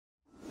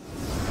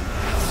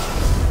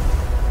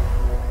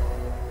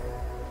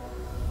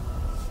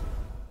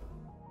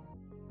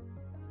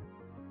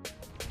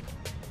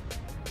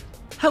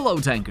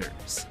Hello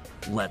Tankers!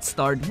 Let's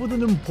start with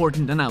an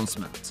important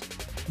announcement.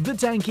 The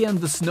Tanki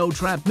and the Snow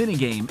Trap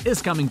minigame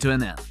is coming to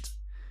an end.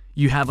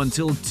 You have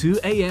until 2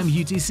 AM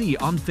UTC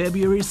on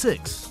February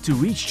 6 to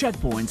reach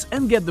checkpoints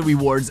and get the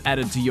rewards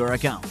added to your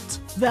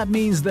account. That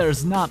means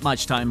there's not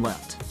much time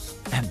left.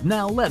 And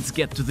now let's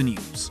get to the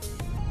news.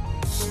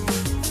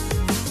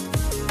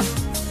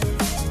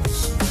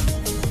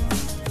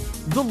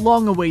 The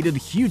long-awaited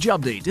huge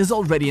update is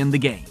already in the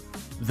game.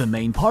 The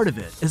main part of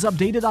it is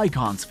updated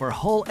icons for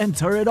hull and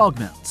turret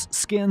augments,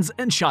 skins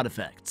and shot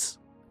effects.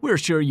 We're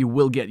sure you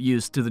will get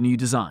used to the new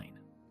design.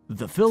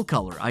 The fill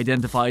color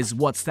identifies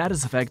what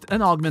status effect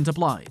an augment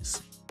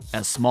applies.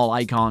 A small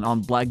icon on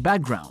black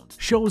background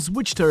shows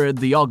which turret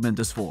the augment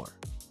is for.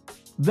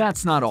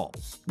 That's not all.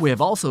 We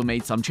have also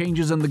made some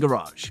changes in the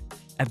garage.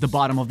 At the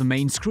bottom of the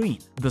main screen,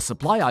 the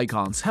supply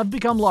icons have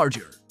become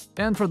larger.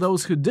 And for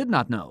those who did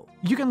not know,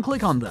 you can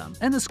click on them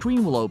and a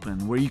screen will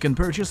open where you can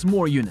purchase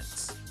more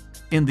units.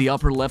 In the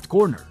upper left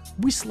corner,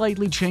 we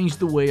slightly changed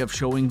the way of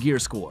showing gear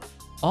score.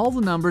 All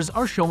the numbers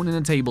are shown in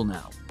a table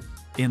now.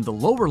 In the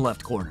lower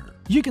left corner,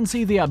 you can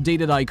see the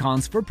updated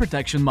icons for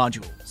protection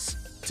modules.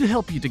 To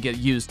help you to get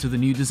used to the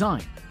new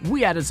design,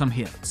 we added some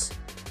hints.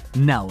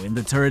 Now in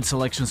the turret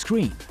selection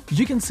screen,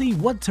 you can see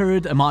what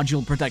turret a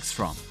module protects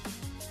from.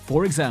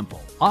 For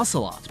example,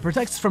 Ocelot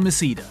protects from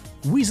Isida,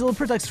 Weasel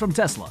protects from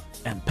Tesla,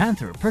 and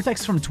Panther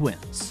protects from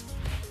Twins.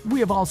 We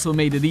have also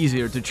made it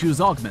easier to choose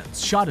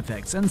augments, shot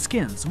effects, and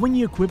skins when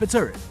you equip a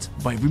turret,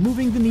 by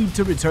removing the need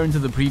to return to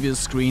the previous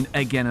screen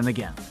again and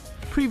again.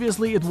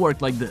 Previously it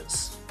worked like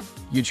this.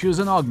 You choose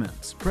an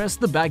augment, press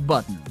the back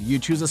button, you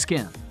choose a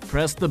skin,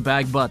 press the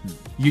back button,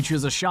 you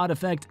choose a shot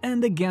effect,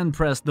 and again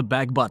press the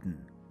back button.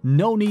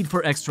 No need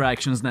for extra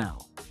actions now.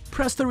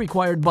 Press the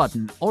required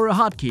button or a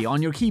hotkey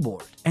on your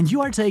keyboard, and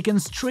you are taken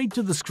straight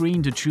to the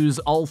screen to choose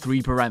all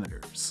three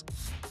parameters.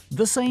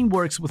 The same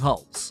works with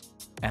hulls.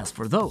 As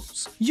for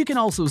those, you can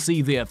also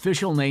see the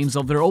official names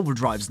of their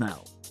overdrives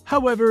now.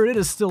 However, it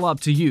is still up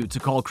to you to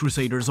call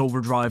Crusader's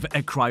overdrive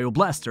a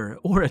Cryoblaster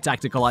or a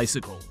Tactical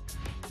Icicle.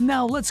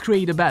 Now let's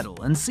create a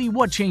battle and see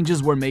what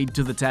changes were made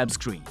to the tab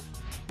screen.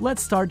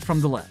 Let's start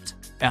from the left.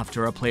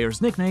 After a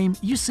player's nickname,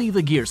 you see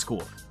the gear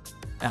score.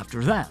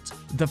 After that,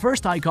 the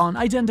first icon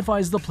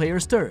identifies the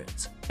player's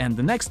turret, and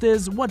the next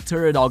is what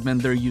turret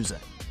augment they're using.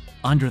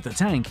 Under the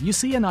tank, you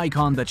see an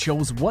icon that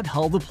shows what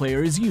hull the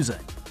player is using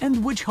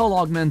and which hull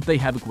augment they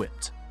have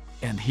equipped.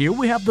 And here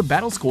we have the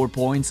battle score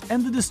points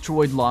and the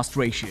destroyed lost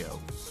ratio.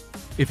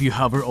 If you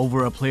hover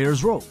over a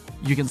player's row,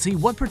 you can see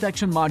what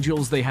protection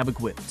modules they have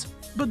equipped.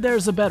 But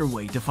there's a better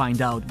way to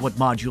find out what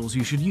modules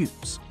you should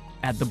use.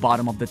 At the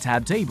bottom of the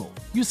tab table,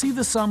 you see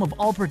the sum of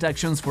all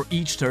protections for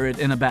each turret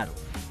in a battle.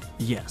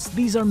 Yes,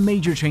 these are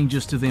major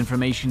changes to the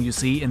information you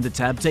see in the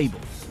tab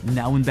table.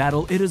 Now in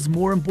battle, it is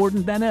more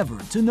important than ever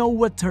to know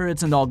what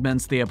turrets and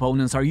augments the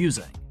opponents are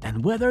using,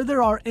 and whether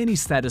there are any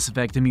status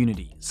effect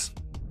immunities.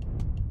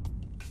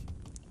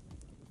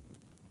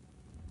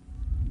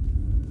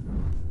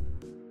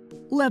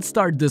 Let's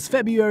start this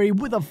February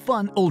with a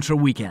fun Ultra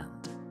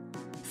weekend.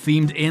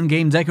 Themed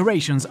in-game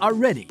decorations are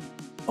ready.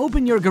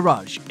 Open your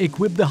garage,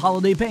 equip the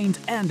holiday paint,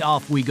 and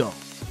off we go.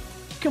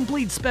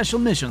 Complete special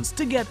missions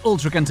to get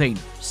Ultra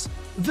containers.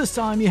 This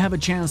time you have a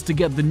chance to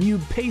get the new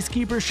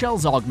Pacekeeper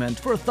Shells augment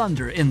for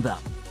Thunder in them.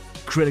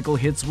 Critical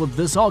hits with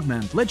this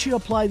augment let you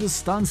apply the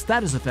stun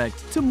status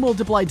effect to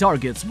multiply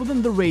targets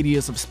within the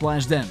radius of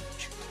splash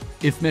damage.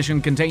 If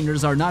mission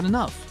containers are not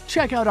enough,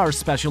 check out our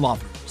special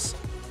offers.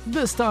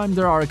 This time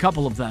there are a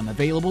couple of them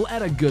available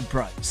at a good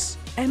price.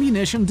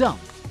 Ammunition dump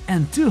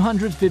and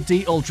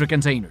 250 Ultra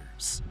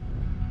containers.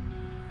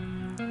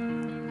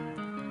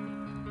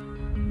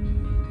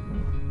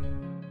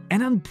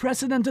 An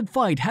unprecedented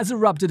fight has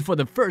erupted for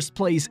the first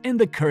place in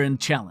the current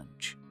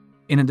challenge.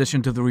 In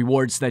addition to the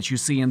rewards that you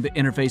see in the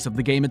interface of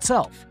the game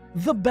itself,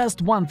 the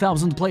best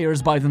 1,000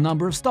 players by the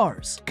number of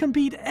stars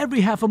compete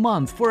every half a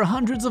month for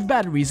hundreds of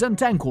batteries and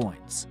tank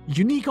coins,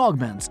 unique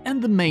augments,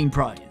 and the main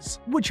prize,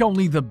 which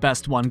only the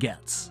best one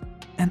gets.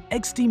 An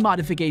XT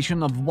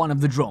modification of one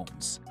of the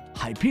drones,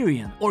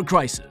 Hyperion or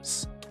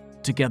Crisis.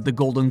 To get the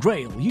Golden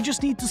Grail, you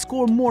just need to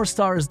score more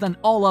stars than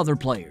all other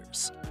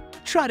players.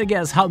 Try to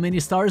guess how many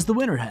stars the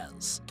winner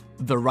has.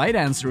 The right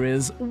answer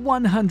is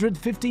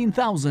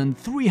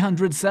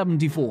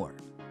 115,374.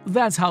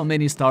 That's how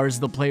many stars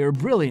the player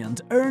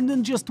Brilliant earned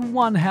in just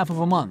one half of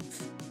a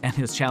month. And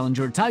his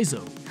challenger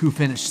Taizo, who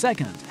finished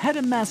second, had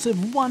a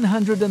massive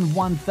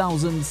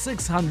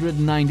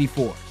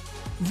 101,694.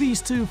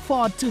 These two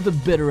fought to the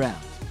bitter end.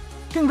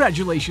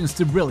 Congratulations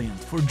to Brilliant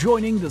for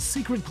joining the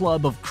secret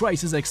club of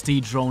Crisis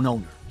XT drone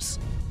owners.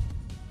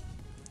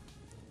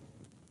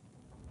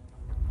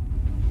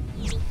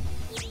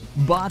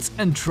 Bots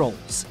and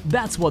trolls.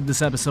 That's what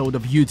this episode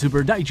of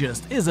YouTuber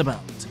Digest is about.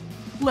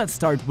 Let's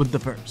start with the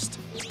first.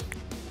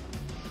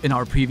 In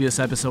our previous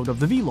episode of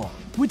the vlog,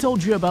 we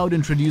told you about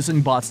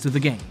introducing bots to the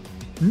game.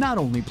 Not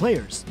only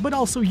players, but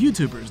also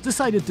YouTubers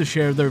decided to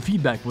share their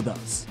feedback with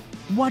us.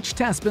 Watch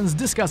Taspins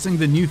discussing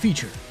the new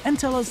feature and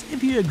tell us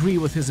if you agree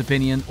with his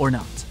opinion or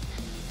not.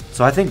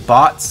 So I think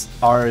bots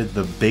are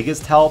the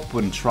biggest help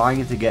when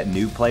trying to get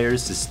new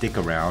players to stick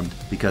around,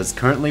 because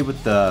currently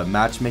with the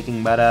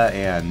matchmaking meta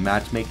and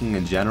matchmaking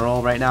in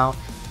general right now,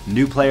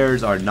 new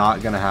players are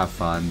not going to have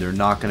fun. They're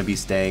not going to be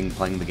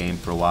playing the game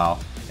for a while,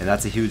 and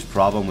that's a huge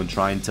problem when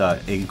trying to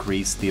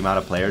increase the amount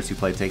of players who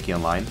play Tanki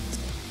online.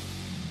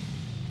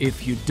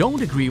 If you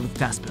don't agree with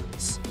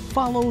Taspins,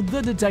 follow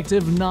the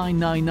Detective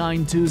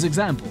 9992's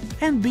example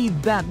and be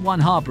that one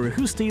hopper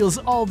who steals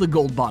all the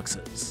gold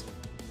boxes.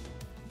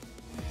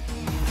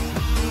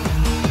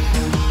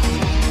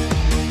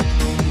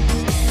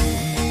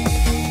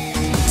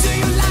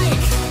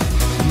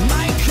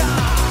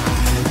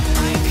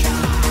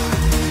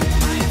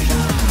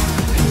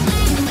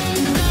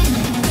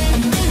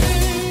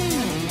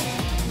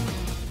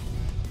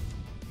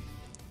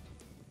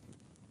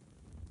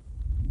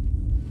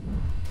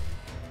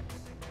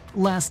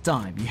 Last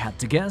time you had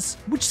to guess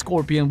which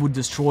Scorpion would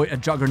destroy a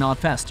Juggernaut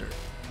faster.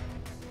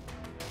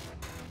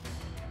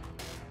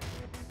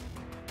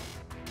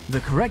 The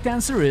correct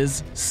answer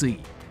is C.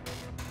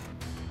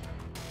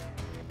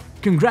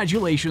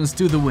 Congratulations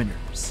to the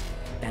winners.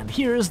 And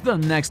here's the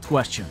next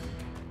question.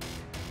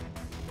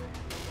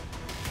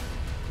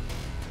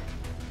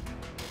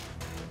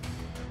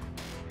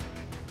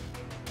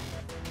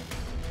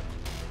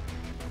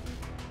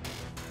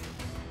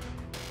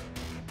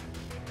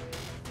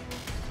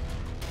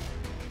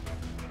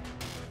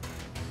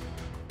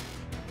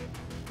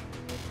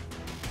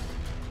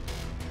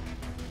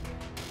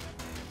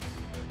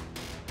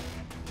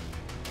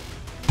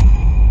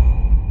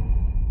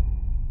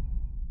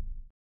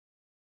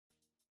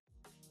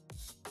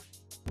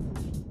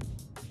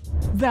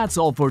 That's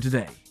all for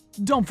today.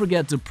 Don't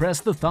forget to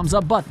press the thumbs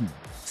up button,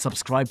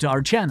 subscribe to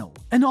our channel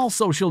and all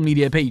social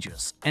media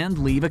pages, and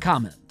leave a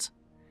comment.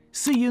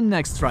 See you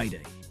next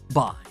Friday.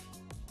 Bye.